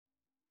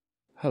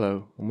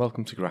Hello, and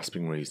welcome to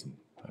Grasping Reason,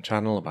 a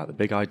channel about the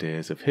big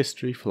ideas of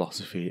history,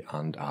 philosophy,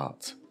 and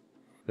art.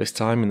 This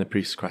time in the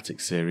Pre-Socratic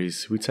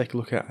series, we take a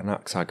look at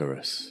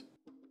Anaxagoras.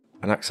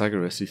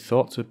 Anaxagoras is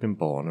thought to have been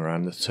born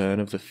around the turn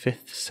of the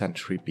 5th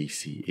century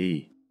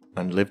BCE,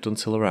 and lived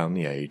until around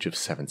the age of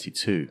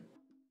 72.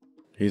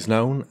 He is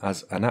known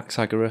as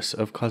Anaxagoras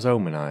of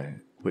Clazomenae,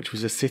 which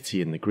was a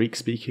city in the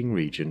Greek-speaking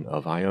region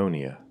of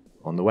Ionia,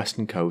 on the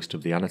western coast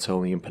of the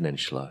Anatolian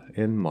Peninsula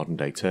in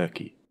modern-day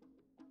Turkey.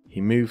 He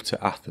moved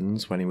to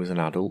Athens when he was an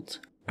adult,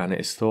 and it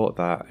is thought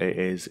that it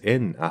is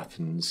in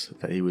Athens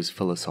that he was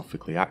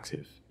philosophically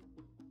active.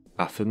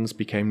 Athens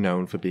became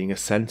known for being a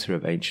centre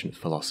of ancient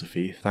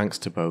philosophy thanks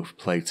to both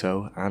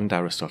Plato and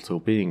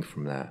Aristotle being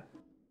from there.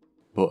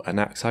 But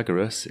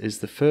Anaxagoras is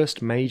the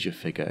first major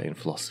figure in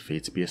philosophy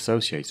to be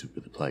associated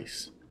with the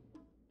place.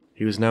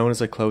 He was known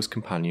as a close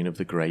companion of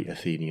the great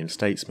Athenian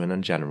statesman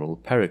and general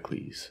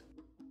Pericles.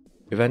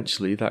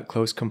 Eventually, that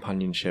close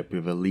companionship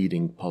with a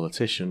leading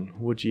politician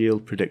would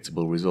yield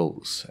predictable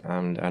results,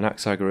 and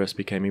Anaxagoras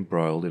became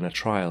embroiled in a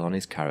trial on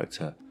his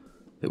character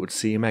that would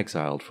see him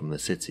exiled from the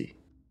city.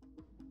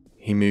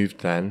 He moved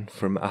then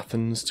from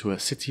Athens to a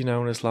city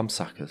known as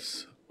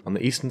Lampsacus, on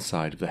the eastern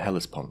side of the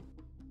Hellespont,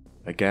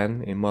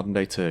 again in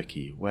modern-day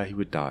Turkey, where he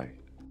would die.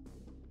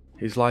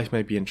 His life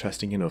may be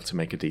interesting enough to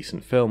make a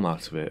decent film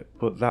out of it,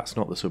 but that's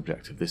not the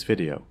subject of this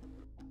video.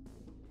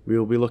 We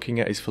will be looking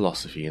at his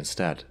philosophy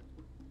instead.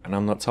 And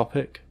on that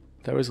topic,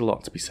 there is a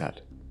lot to be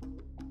said.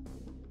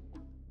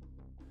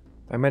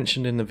 I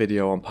mentioned in the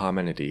video on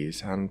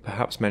Parmenides, and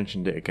perhaps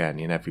mentioned it again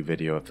in every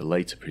video of the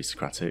later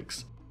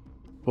Pre-Socratics,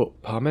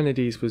 but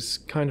Parmenides was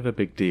kind of a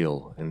big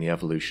deal in the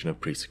evolution of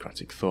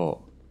Pre-Socratic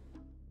thought.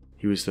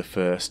 He was the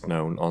first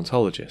known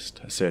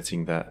ontologist,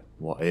 asserting that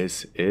what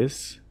is,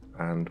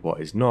 and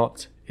what is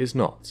not.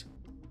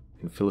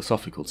 In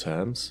philosophical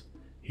terms,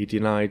 he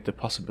denied the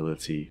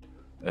possibility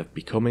of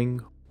becoming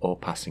or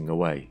passing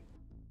away.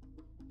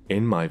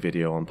 In my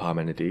video on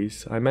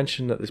Parmenides, I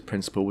mentioned that this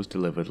principle was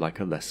delivered like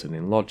a lesson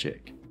in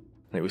logic,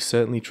 and it was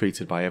certainly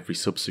treated by every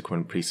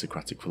subsequent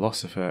pre-Socratic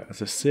philosopher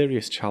as a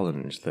serious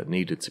challenge that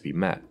needed to be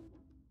met.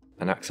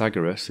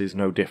 Anaxagoras is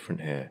no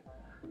different here,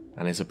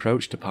 and his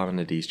approach to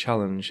Parmenides'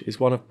 challenge is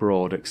one of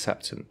broad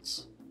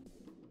acceptance.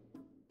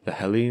 The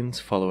Hellenes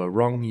follow a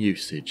wrong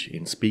usage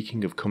in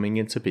speaking of coming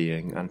into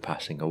being and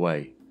passing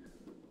away,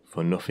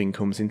 for nothing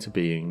comes into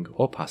being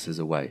or passes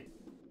away.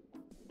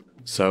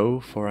 So,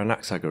 for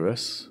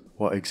Anaxagoras,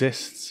 what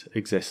exists,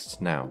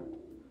 exists now,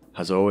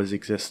 has always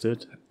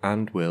existed,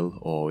 and will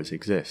always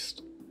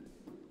exist.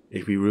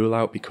 If we rule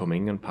out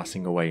becoming and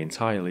passing away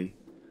entirely,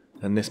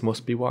 then this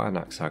must be what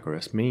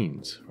Anaxagoras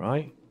means,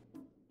 right?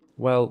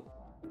 Well,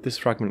 this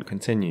fragment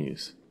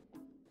continues.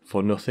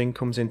 For nothing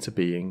comes into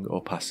being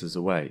or passes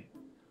away,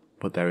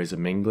 but there is a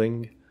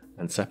mingling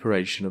and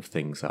separation of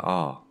things that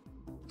are,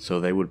 so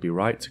they would be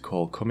right to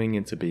call coming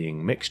into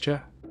being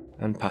mixture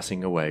and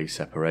passing away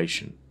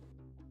separation.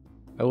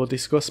 I will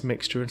discuss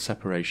mixture and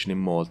separation in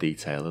more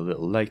detail a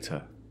little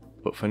later,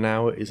 but for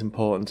now it is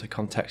important to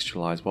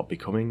contextualize what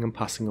becoming and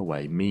passing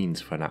away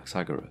means for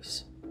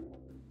Anaxagoras.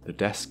 The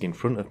desk in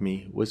front of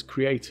me was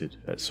created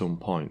at some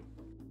point.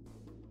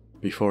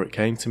 Before it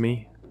came to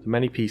me, the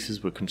many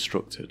pieces were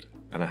constructed,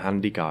 and a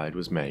handy guide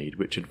was made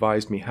which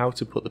advised me how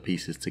to put the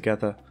pieces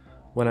together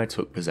when I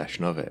took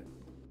possession of it.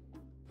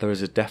 There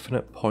is a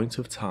definite point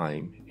of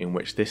time in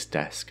which this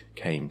desk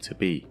came to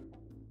be,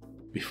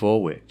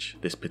 before which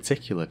this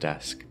particular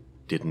desk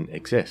didn't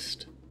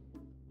exist.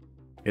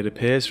 It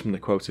appears from the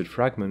quoted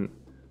fragment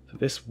that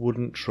this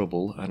wouldn't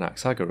trouble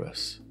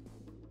Anaxagoras.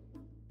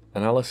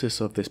 Analysis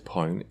of this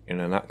point in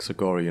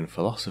Anaxagorian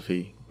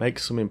philosophy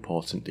makes some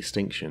important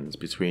distinctions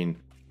between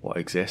what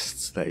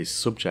exists that is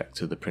subject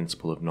to the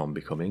principle of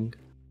non-becoming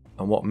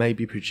and what may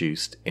be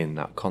produced in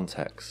that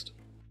context.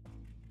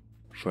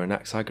 For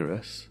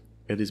Anaxagoras,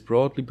 it is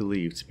broadly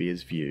believed to be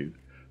his view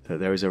that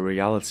there is a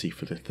reality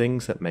for the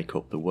things that make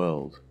up the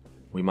world.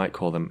 We might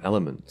call them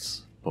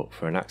elements, but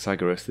for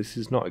Anaxagoras this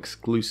is not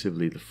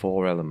exclusively the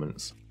four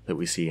elements that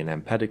we see in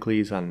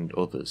Empedocles and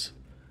others,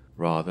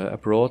 rather a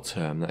broad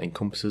term that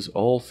encompasses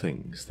all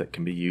things that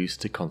can be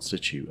used to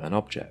constitute an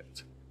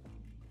object.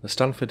 The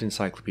Stanford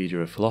Encyclopedia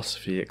of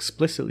Philosophy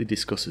explicitly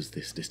discusses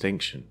this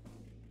distinction.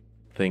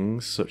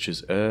 Things such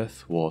as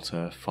earth,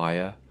 water,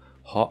 fire,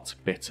 hot,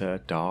 bitter,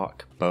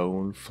 dark,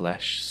 bone,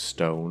 flesh,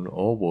 stone,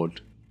 or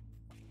wood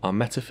are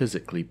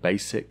metaphysically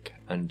basic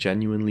and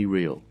genuinely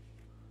real,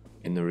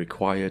 in the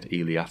required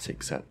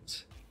eleatic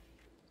sense.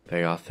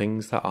 They are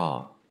things that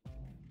are.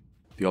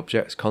 The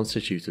objects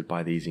constituted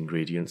by these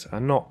ingredients are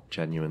not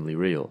genuinely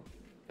real.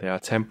 They are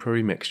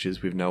temporary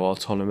mixtures with no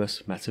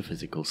autonomous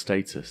metaphysical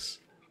status.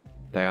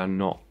 They are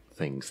not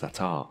things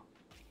that are.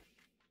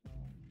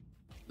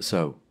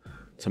 So,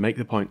 to make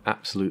the point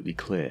absolutely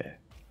clear,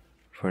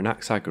 for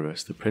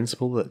Anaxagoras, the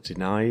principle that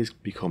denies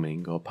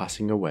becoming or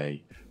passing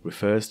away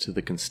refers to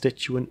the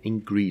constituent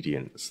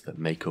ingredients that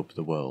make up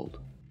the world.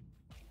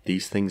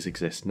 These things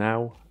exist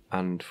now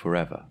and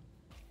forever.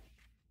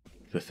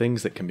 The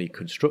things that can be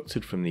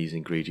constructed from these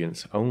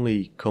ingredients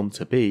only come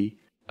to be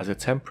as a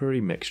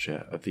temporary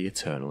mixture of the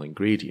eternal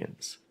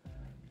ingredients,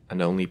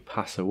 and only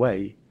pass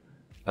away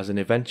as an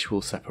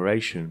eventual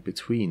separation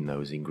between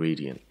those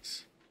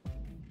ingredients.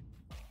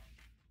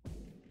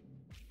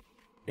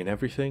 In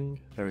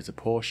everything, there is a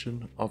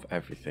portion of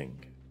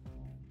everything.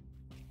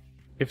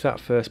 If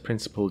that first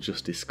principle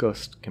just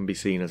discussed can be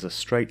seen as a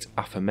straight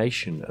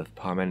affirmation of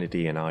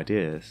Parmenidean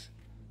ideas,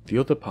 the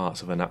other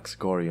parts of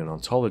Anaxagorian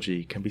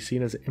ontology can be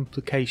seen as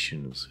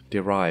implications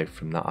derived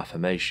from that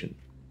affirmation.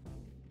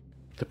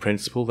 The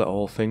principle that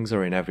all things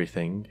are in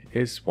everything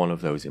is one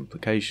of those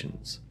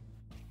implications.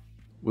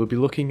 We'll be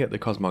looking at the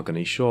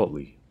cosmogony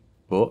shortly,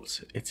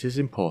 but it is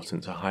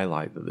important to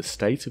highlight that the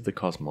state of the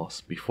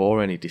cosmos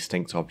before any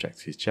distinct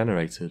object is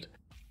generated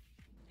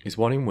is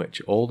one in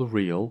which all the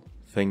real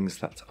things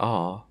that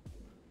are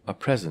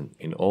present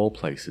in all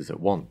places at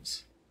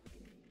once.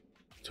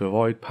 To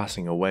avoid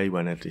passing away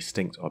when a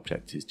distinct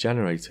object is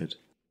generated,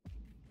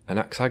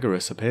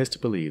 Anaxagoras appears to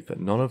believe that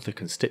none of the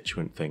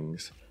constituent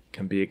things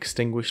can be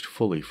extinguished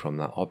fully from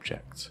that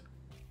object.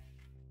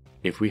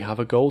 If we have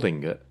a gold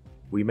ingot,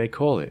 we may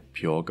call it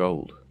pure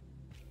gold.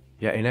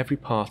 Yet in every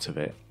part of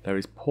it there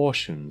is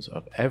portions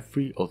of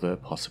every other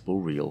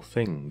possible real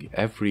thing,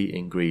 every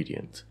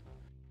ingredient.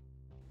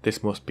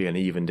 This must be an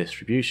even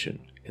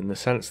distribution, in the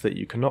sense that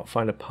you cannot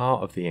find a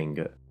part of the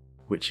ingot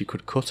which you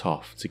could cut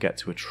off to get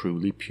to a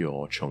truly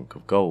pure chunk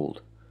of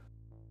gold.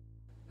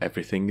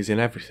 Everything is in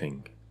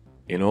everything,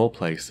 in all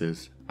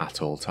places,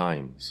 at all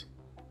times.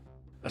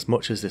 As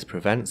much as this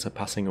prevents a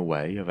passing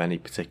away of any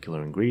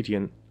particular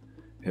ingredient,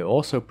 it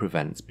also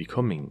prevents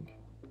becoming.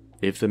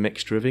 If the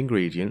mixture of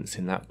ingredients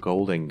in that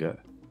gold ingot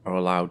are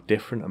allowed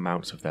different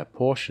amounts of their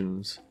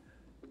portions,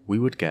 we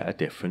would get a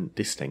different,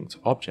 distinct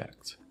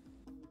object.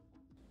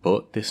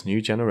 But this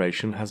new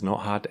generation has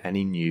not had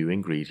any new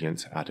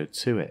ingredients added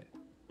to it,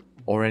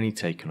 or any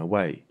taken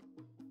away,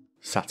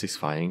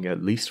 satisfying,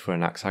 at least for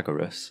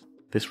Anaxagoras,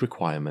 this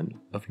requirement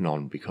of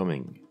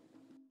non-becoming.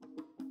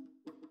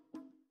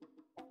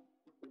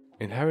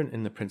 Inherent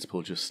in the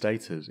principle just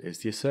stated is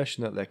the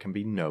assertion that there can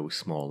be no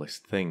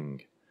smallest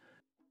thing.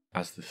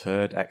 As the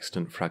third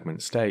extant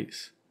fragment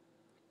states,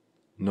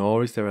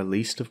 "Nor is there a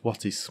least of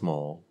what is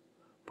small,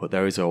 but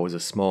there is always a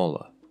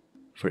smaller,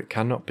 for it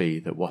cannot be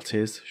that what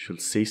is should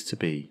cease to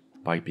be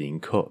by being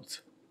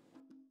cut.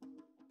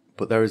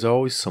 But there is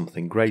always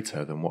something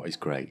greater than what is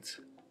great,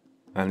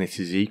 and it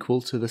is equal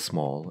to the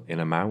small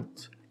in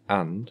amount,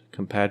 and,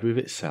 compared with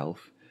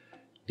itself,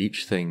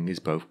 each thing is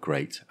both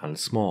great and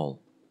small."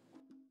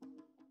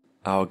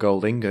 Our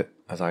gold ingot,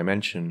 as I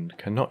mentioned,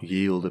 cannot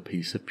yield a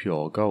piece of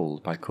pure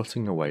gold by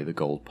cutting away the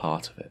gold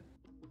part of it.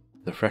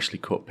 The freshly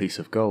cut piece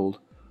of gold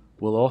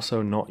will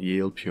also not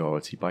yield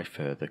purity by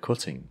further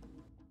cutting.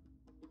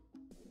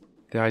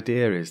 The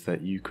idea is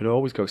that you could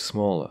always go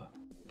smaller,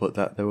 but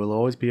that there will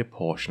always be a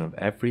portion of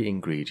every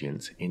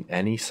ingredient in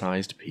any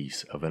sized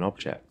piece of an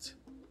object.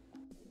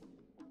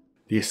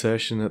 The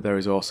assertion that there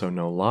is also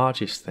no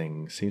largest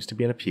thing seems to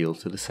be an appeal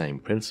to the same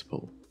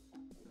principle,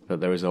 that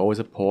there is always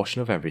a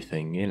portion of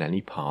everything in any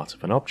part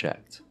of an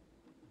object.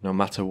 No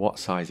matter what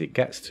size it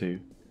gets to,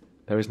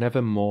 there is never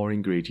more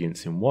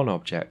ingredients in one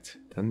object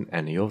than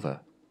any other.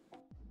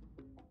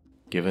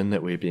 Given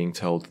that we are being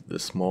told that the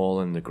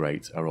small and the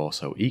great are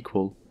also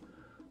equal,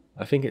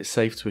 I think it's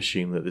safe to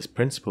assume that this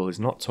principle is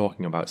not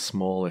talking about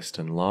smallest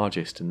and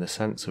largest in the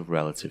sense of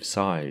relative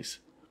size.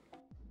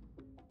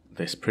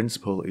 This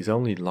principle is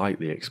only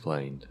lightly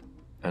explained,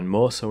 and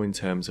more so in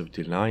terms of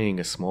denying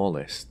a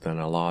smallest than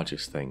a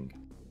largest thing.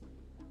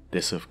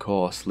 This of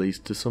course leads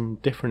to some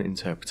different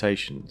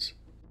interpretations.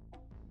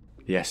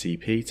 The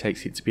SEP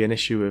takes it to be an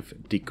issue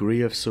of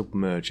degree of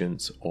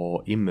submergence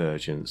or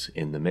emergence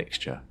in the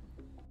mixture.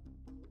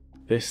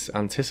 This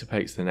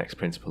anticipates the next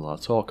principle I'll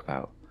talk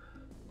about,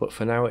 but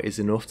for now it is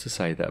enough to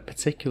say that a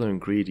particular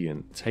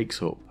ingredient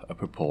takes up a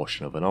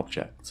proportion of an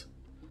object.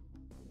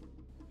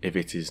 If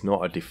it is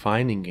not a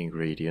defining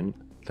ingredient,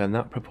 then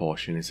that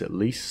proportion is at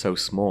least so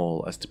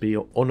small as to be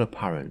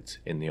unapparent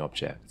in the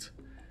object.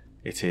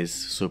 It is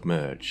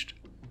submerged.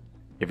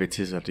 If it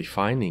is a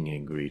defining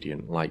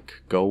ingredient,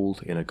 like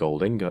gold in a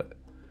gold ingot,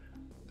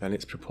 then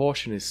its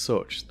proportion is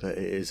such that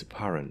it is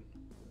apparent.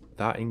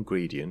 That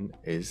ingredient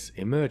is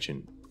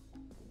emergent.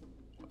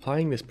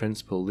 Applying this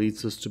principle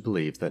leads us to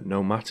believe that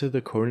no matter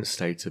the current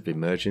state of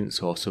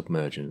emergence or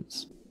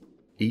submergence,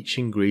 each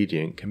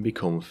ingredient can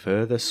become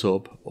further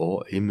sub-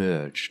 or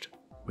emerged,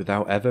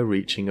 without ever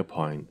reaching a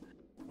point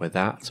where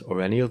that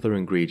or any other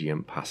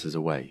ingredient passes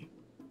away.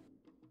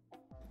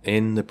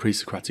 In the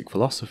Pre-Socratic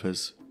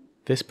Philosophers,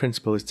 this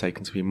principle is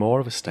taken to be more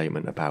of a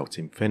statement about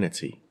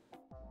infinity.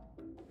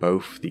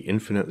 Both the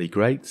infinitely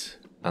great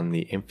and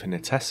the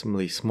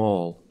infinitesimally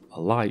small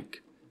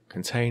alike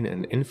contain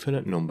an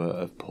infinite number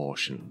of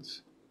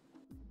portions.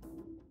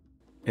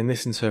 In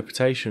this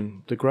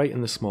interpretation, the great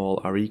and the small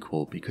are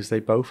equal because they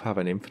both have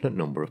an infinite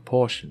number of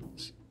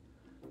portions.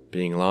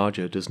 Being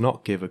larger does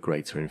not give a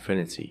greater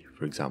infinity,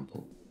 for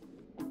example.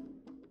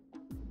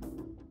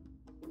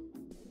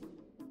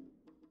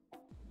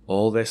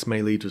 All this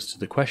may lead us to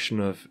the question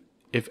of,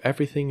 if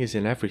everything is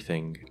in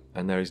everything,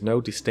 and there is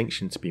no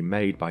distinction to be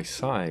made by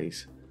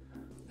size,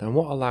 then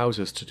what allows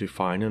us to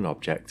define an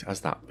object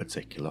as that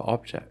particular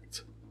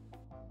object?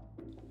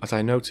 As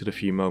I noted a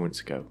few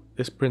moments ago,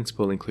 this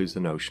principle includes the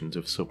notions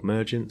of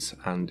submergence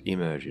and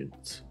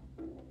emergence.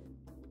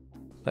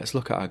 Let's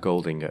look at our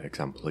gold ingot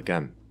example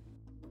again.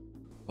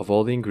 Of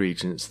all the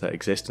ingredients that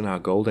exist in our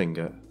gold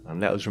ingot,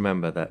 and let us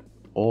remember that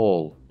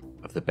all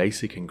of the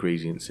basic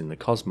ingredients in the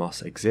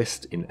cosmos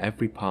exist in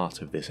every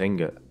part of this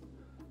ingot,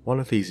 one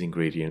of these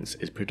ingredients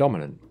is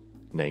predominant,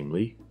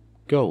 namely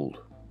gold.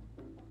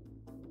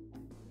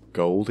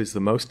 Gold is the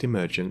most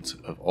emergent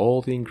of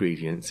all the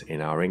ingredients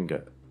in our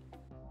ingot.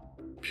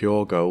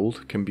 Pure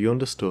gold can be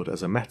understood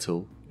as a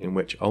metal in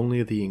which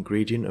only the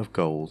ingredient of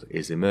gold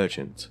is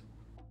emergent.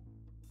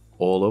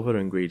 All other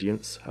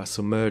ingredients are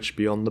submerged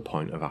beyond the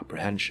point of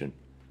apprehension,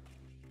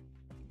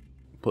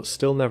 but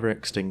still never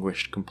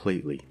extinguished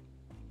completely.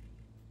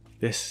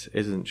 This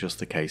isn't just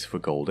the case for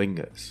gold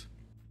ingots.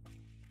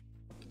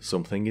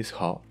 Something is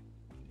hot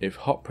if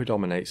hot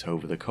predominates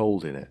over the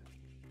cold in it,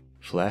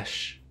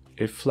 flesh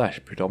if flesh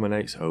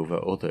predominates over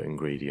other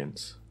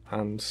ingredients,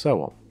 and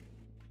so on.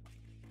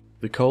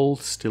 The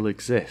cold still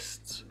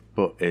exists,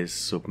 but is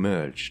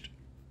submerged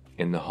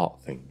in the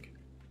hot thing.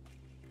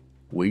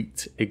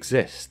 Wheat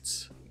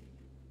exists,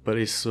 but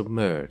is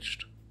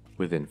submerged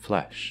within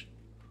flesh.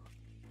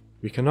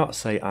 We cannot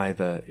say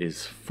either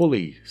is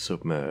fully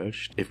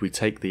submerged if we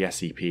take the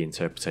SEP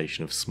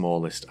interpretation of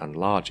smallest and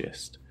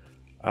largest,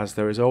 as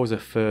there is always a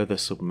further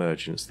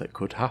submergence that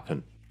could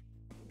happen.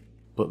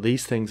 But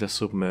these things are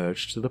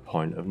submerged to the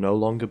point of no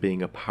longer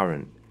being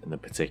apparent in the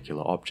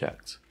particular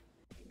object.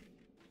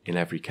 In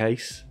every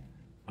case,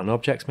 an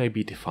object may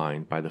be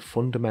defined by the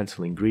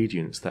fundamental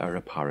ingredients that are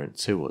apparent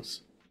to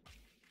us,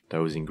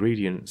 those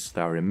ingredients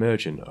that are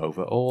emergent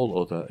over all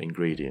other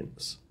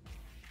ingredients.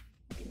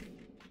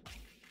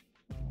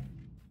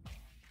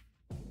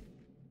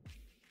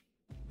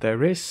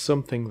 There is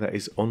something that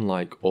is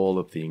unlike all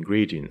of the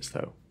ingredients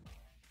though,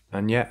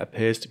 and yet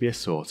appears to be a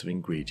sort of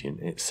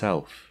ingredient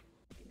itself.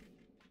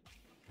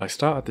 I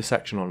started the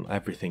section on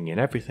everything in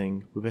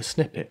everything with a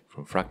snippet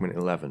from fragment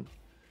 11,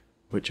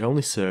 which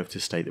only served to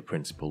state the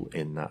principle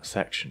in that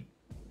section.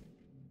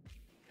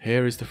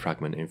 Here is the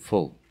fragment in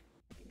full.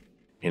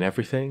 In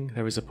everything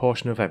there is a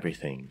portion of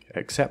everything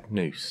except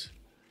nous,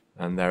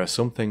 and there are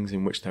some things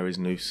in which there is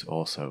nous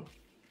also.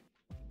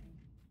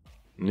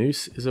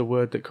 Nous is a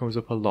word that comes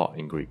up a lot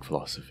in Greek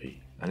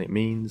philosophy, and it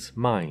means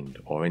mind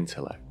or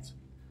intellect.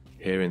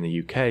 Here in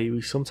the UK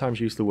we sometimes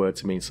use the word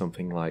to mean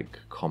something like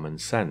common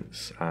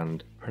sense,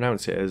 and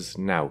pronounce it as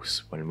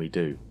nous when we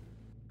do.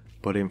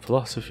 But in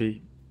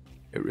philosophy,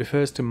 it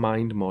refers to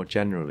mind more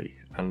generally,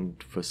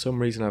 and for some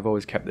reason I've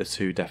always kept the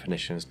two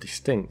definitions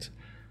distinct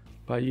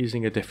by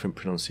using a different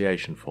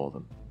pronunciation for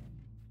them.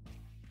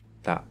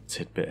 That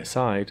tidbit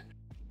aside,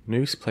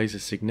 nous plays a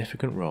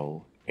significant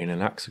role in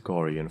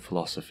Anaxagorian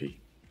philosophy.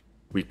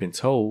 We've been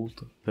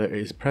told that it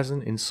is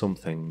present in some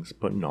things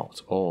but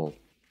not all.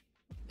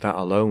 That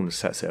alone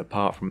sets it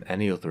apart from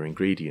any other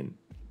ingredient,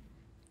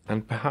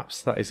 and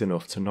perhaps that is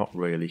enough to not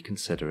really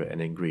consider it an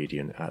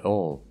ingredient at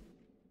all.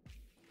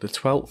 The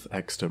 12th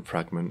extant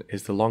fragment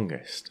is the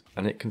longest,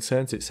 and it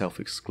concerns itself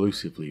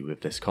exclusively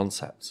with this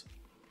concept.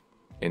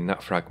 In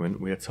that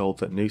fragment we are told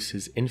that nous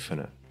is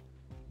infinite,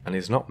 and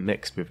is not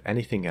mixed with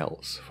anything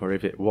else, for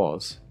if it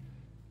was,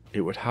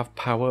 it would have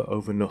power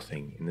over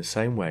nothing in the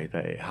same way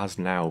that it has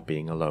now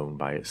being alone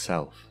by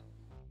itself.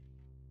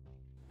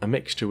 A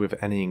mixture with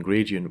any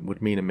ingredient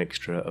would mean a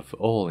mixture of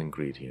all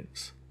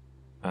ingredients,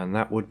 and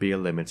that would be a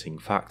limiting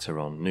factor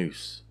on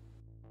nous.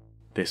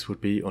 This would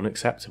be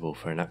unacceptable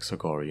for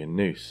Anaxagorian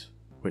nous,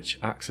 which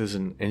acts as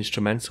an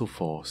instrumental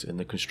force in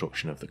the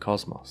construction of the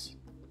cosmos.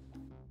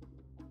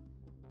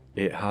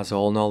 It has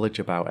all knowledge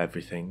about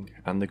everything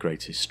and the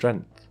greatest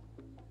strength,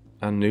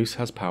 and nous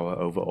has power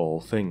over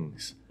all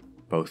things,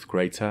 both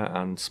greater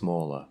and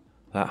smaller,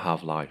 that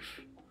have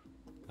life,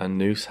 and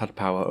nous had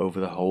power over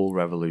the whole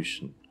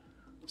revolution,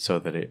 so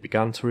that it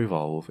began to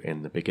revolve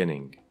in the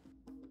beginning.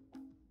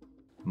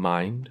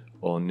 Mind,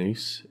 or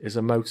nous, is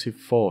a motive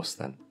force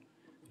then.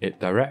 It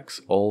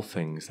directs all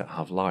things that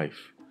have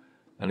life,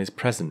 and is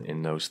present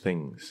in those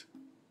things.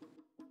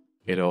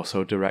 It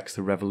also directs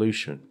the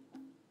revolution,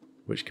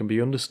 which can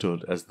be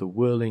understood as the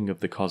whirling of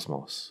the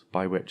cosmos,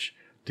 by which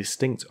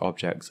distinct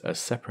objects are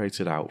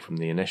separated out from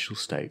the initial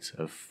state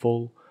of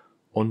full,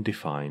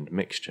 undefined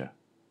mixture.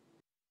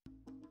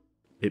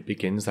 It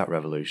begins that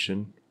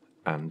revolution,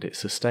 and it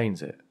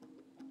sustains it.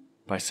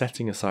 By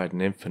setting aside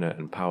an infinite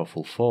and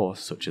powerful force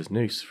such as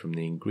nous from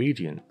the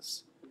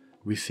ingredients,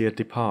 we see a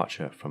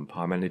departure from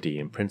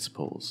Parmenidean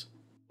principles.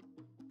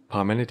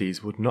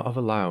 Parmenides would not have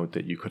allowed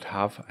that you could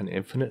have an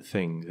infinite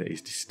thing that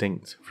is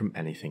distinct from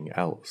anything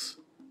else.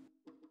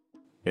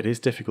 It is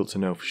difficult to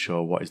know for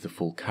sure what is the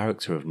full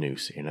character of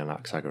nous in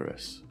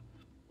Anaxagoras.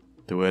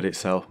 The word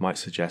itself might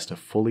suggest a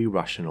fully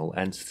rational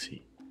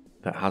entity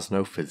that has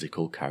no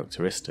physical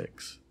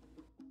characteristics,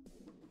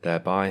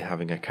 thereby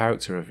having a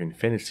character of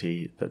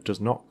infinity that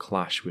does not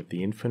clash with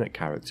the infinite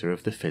character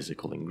of the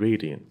physical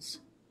ingredients.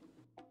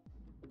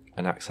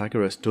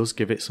 Anaxagoras does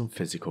give it some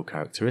physical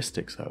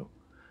characteristics though,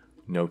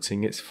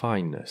 noting its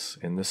fineness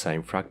in the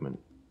same fragment.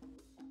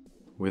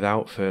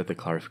 Without further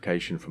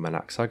clarification from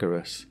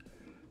Anaxagoras,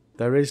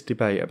 there is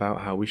debate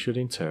about how we should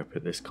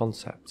interpret this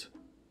concept.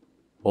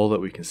 All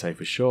that we can say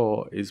for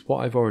sure is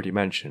what I've already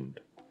mentioned.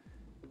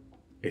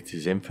 It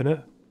is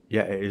infinite,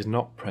 yet it is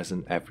not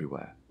present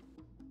everywhere.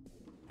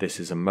 This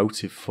is a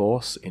motive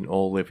force in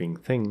all living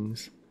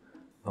things,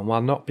 and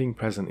while not being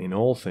present in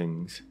all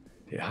things,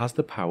 it has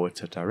the power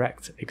to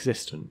direct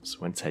existence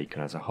when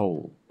taken as a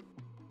whole,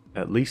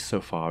 at least so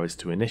far as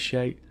to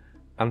initiate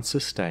and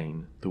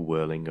sustain the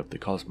whirling of the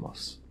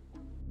cosmos.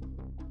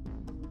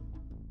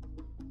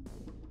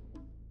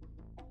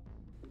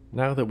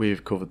 Now that we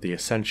have covered the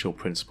essential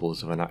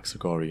principles of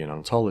Anaxagorian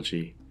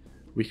ontology,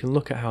 we can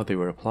look at how they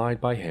were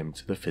applied by him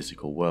to the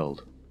physical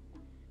world.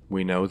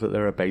 We know that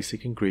there are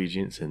basic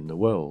ingredients in the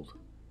world,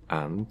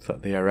 and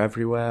that they are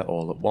everywhere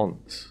all at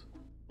once.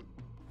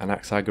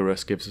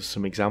 Anaxagoras gives us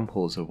some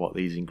examples of what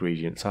these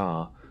ingredients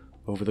are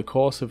over the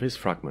course of his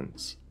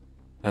fragments,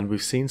 and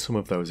we've seen some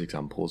of those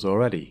examples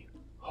already: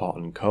 hot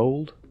and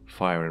cold,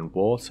 fire and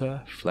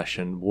water, flesh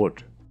and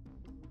wood.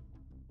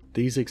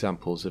 These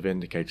examples have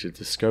indicated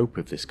the scope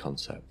of this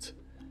concept,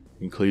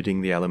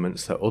 including the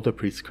elements that other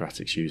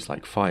Pre-Socratics use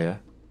like fire,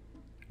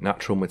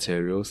 natural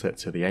materials that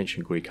to the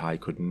ancient Greek eye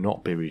could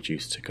not be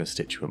reduced to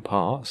constituent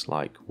parts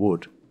like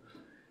wood,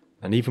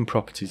 and even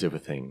properties of a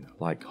thing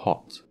like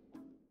hot.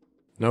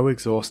 No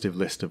exhaustive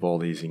list of all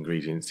these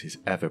ingredients is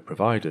ever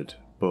provided,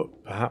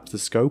 but perhaps the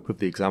scope of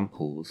the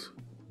examples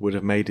would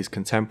have made his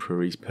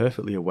contemporaries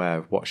perfectly aware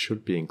of what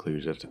should be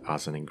included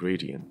as an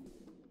ingredient.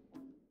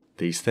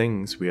 These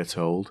things, we are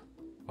told,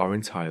 are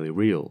entirely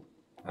real,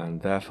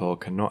 and therefore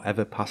cannot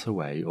ever pass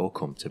away or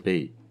come to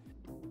be.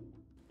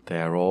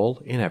 They are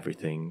all in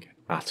everything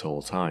at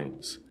all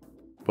times,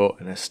 but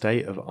in a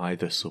state of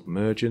either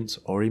submergence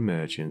or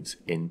emergence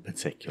in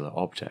particular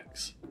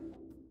objects.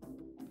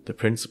 The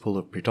principle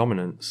of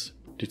predominance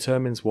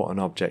determines what an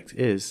object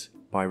is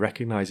by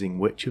recognizing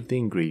which of the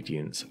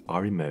ingredients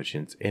are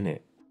emergent in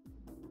it.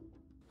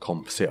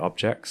 Composite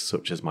objects,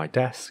 such as my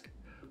desk,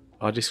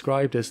 are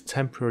described as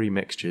temporary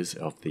mixtures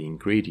of the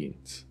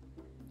ingredients,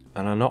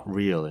 and are not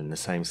real in the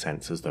same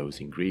sense as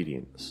those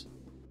ingredients.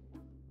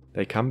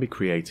 They can be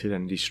created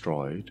and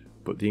destroyed,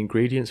 but the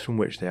ingredients from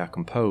which they are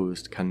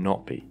composed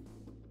cannot be.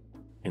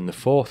 In the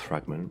fourth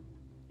fragment,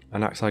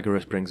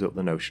 Anaxagoras brings up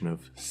the notion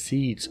of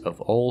seeds of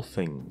all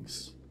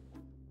things.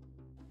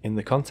 In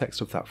the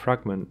context of that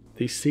fragment,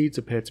 these seeds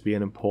appear to be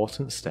an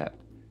important step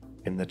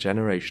in the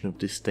generation of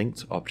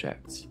distinct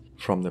objects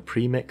from the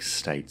premixed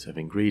state of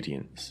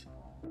ingredients.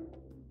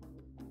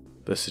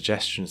 The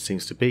suggestion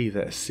seems to be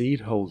that a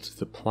seed holds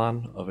the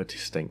plan of a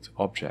distinct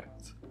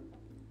object,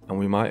 and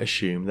we might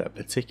assume that a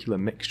particular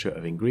mixture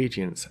of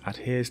ingredients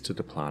adheres to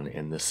the plan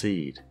in the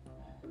seed.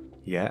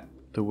 Yet,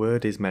 the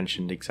word is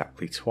mentioned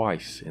exactly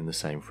twice in the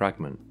same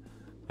fragment,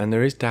 and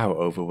there is doubt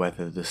over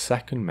whether the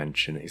second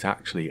mention is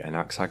actually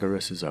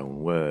Anaxagoras'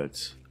 own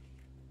words.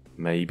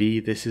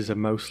 Maybe this is a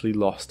mostly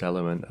lost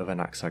element of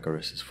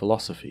Anaxagoras'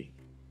 philosophy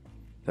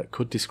that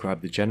could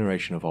describe the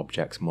generation of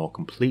objects more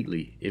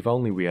completely if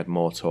only we had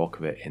more talk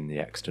of it in the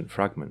extant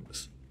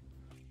fragments.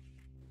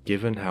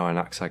 Given how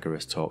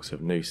Anaxagoras talks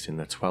of nous in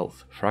the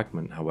 12th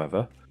fragment,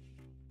 however,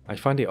 I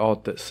find it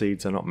odd that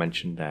seeds are not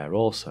mentioned there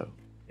also,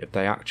 if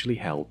they actually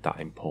held that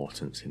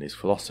importance in his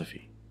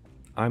philosophy.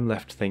 I'm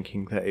left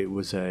thinking that it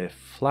was a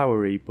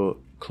flowery but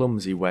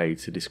clumsy way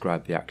to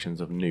describe the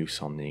actions of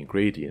nous on the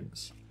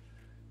ingredients.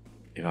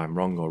 If I'm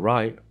wrong or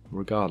right,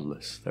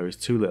 regardless, there is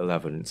too little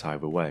evidence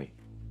either way.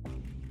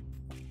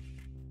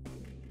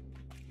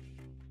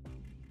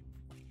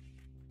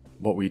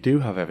 What we do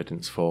have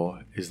evidence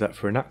for is that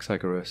for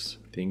Anaxagoras,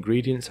 the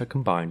ingredients are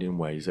combined in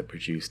ways that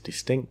produce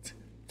distinct,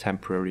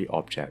 temporary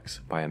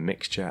objects by a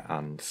mixture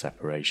and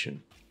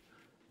separation.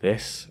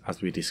 This,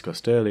 as we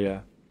discussed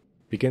earlier,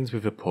 begins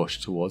with a push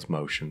towards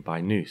motion by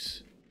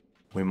nous.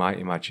 We might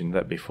imagine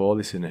that before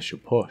this initial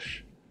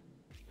push,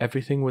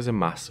 everything was a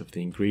mass of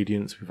the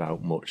ingredients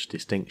without much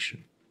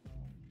distinction.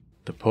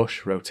 The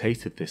push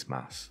rotated this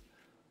mass,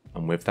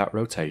 and with that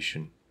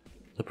rotation,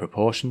 the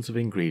proportions of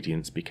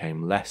ingredients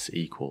became less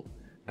equal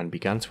and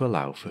began to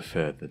allow for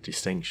further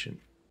distinction.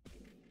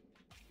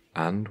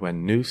 And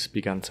when nous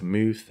began to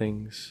move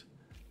things,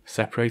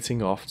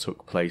 separating off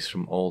took place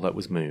from all that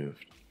was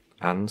moved,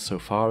 and so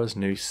far as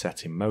nous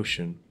set in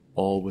motion,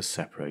 all was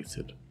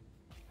separated.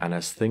 And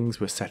as things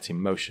were set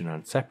in motion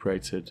and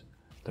separated,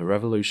 the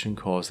revolution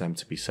caused them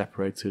to be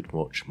separated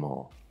much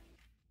more.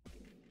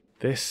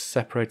 This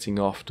separating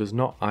off does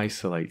not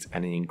isolate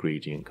any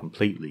ingredient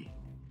completely,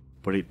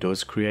 but it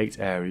does create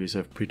areas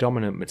of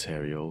predominant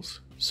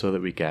materials so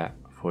that we get,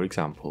 for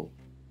example,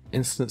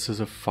 instances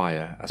of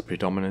fire as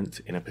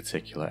predominant in a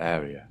particular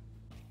area.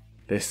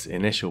 This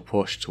initial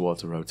push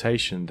towards a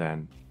rotation,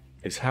 then,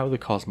 is how the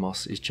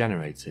cosmos is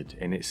generated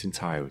in its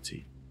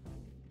entirety.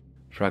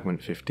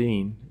 Fragment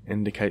 15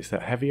 indicates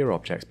that heavier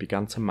objects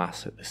began to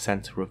mass at the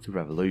centre of the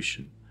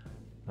revolution,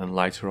 and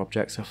lighter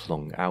objects are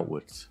flung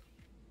outwards.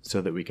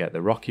 so that we get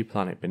the rocky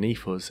planet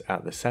beneath us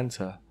at the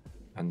centre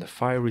and the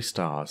fiery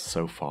stars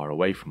so far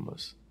away from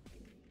us.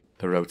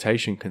 The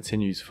rotation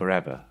continues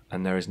forever,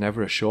 and there is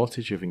never a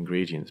shortage of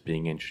ingredients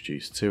being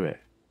introduced to it,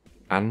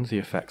 and the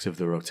effect of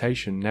the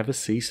rotation never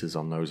ceases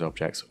on those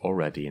objects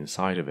already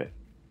inside of it.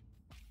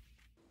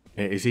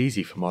 It is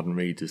easy for modern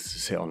readers to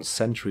sit on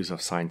centuries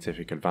of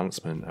scientific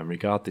advancement and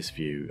regard this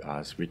view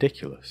as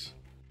ridiculous.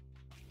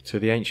 To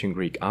the ancient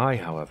Greek eye,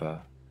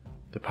 however,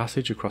 the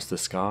passage across the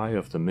sky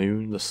of the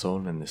moon, the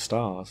sun and the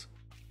stars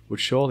would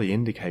surely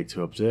indicate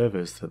to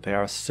observers that they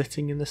are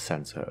sitting in the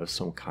centre of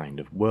some kind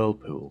of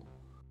whirlpool.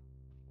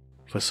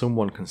 For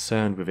someone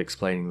concerned with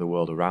explaining the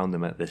world around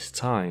them at this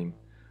time,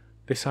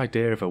 this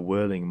idea of a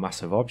whirling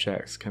mass of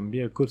objects can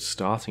be a good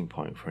starting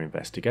point for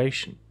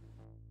investigation.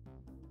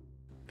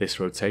 This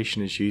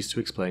rotation is used to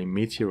explain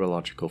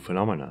meteorological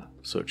phenomena,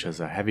 such as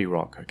a heavy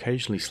rock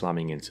occasionally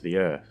slamming into the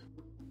earth,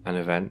 an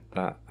event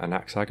that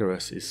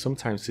Anaxagoras is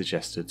sometimes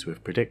suggested to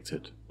have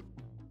predicted.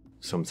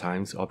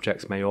 Sometimes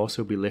objects may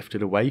also be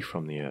lifted away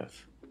from the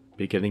earth,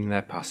 beginning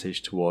their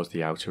passage towards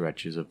the outer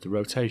edges of the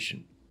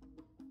rotation.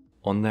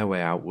 On their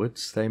way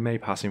outwards, they may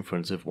pass in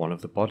front of one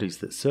of the bodies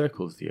that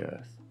circles the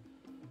earth,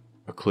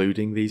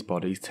 occluding these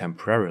bodies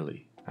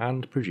temporarily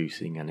and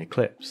producing an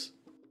eclipse.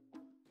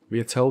 We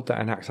are told that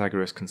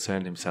Anaxagoras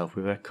concerned himself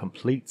with a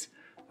complete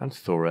and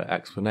thorough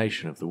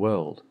explanation of the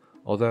world,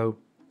 although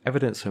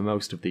evidence for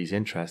most of these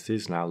interests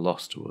is now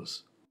lost to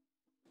us.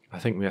 I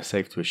think we are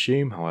safe to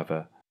assume,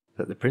 however,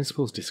 that the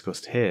principles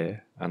discussed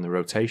here and the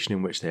rotation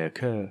in which they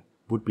occur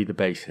would be the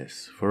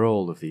basis for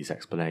all of these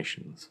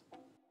explanations.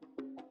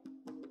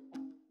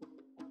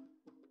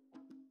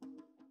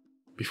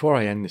 Before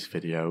I end this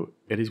video,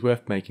 it is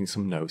worth making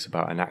some notes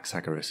about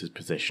Anaxagoras'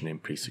 position in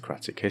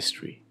pre-Socratic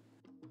history.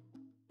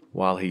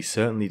 While he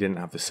certainly didn't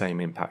have the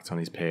same impact on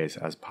his peers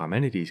as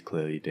Parmenides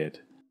clearly did,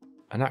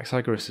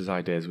 Anaxagoras'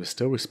 ideas were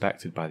still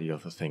respected by the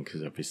other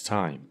thinkers of his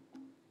time.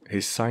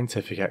 His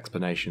scientific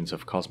explanations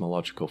of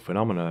cosmological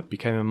phenomena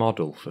became a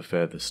model for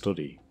further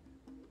study.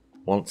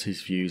 Once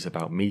his views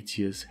about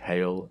meteors,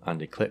 hail,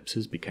 and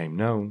eclipses became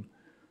known,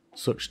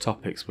 such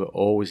topics were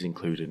always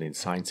included in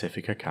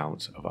scientific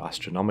accounts of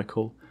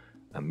astronomical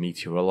and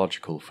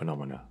meteorological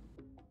phenomena.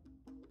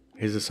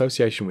 His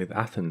association with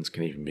Athens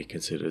can even be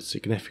considered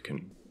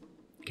significant,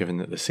 given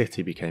that the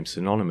city became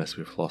synonymous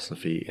with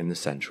philosophy in the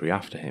century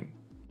after him.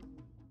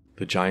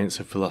 The giants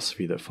of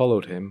philosophy that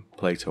followed him,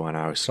 Plato and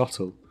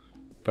Aristotle,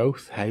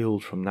 both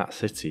hailed from that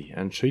city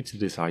and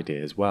treated its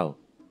ideas well.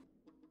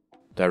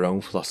 Their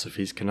own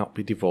philosophies cannot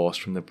be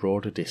divorced from the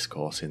broader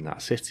discourse in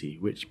that city,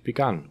 which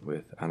began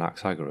with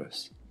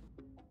Anaxagoras.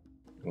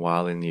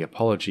 While in the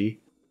Apology,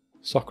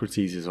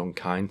 Socrates is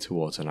unkind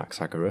towards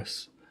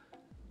Anaxagoras,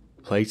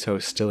 Plato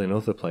still in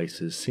other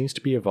places seems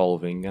to be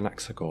evolving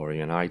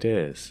Anaxagorian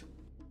ideas,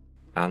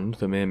 and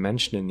the mere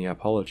mention in the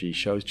Apology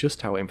shows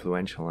just how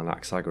influential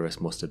Anaxagoras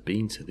must have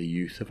been to the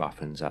youth of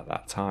Athens at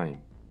that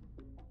time.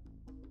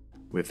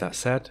 With that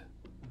said,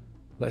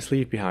 let's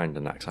leave behind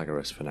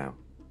Anaxagoras for now.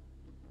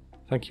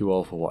 Thank you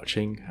all for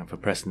watching and for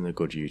pressing the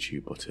good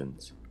YouTube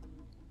buttons.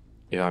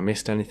 If I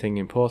missed anything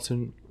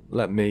important,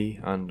 let me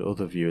and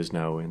other viewers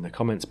know in the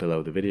comments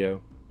below the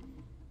video.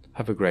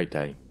 Have a great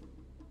day,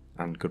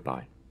 and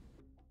goodbye.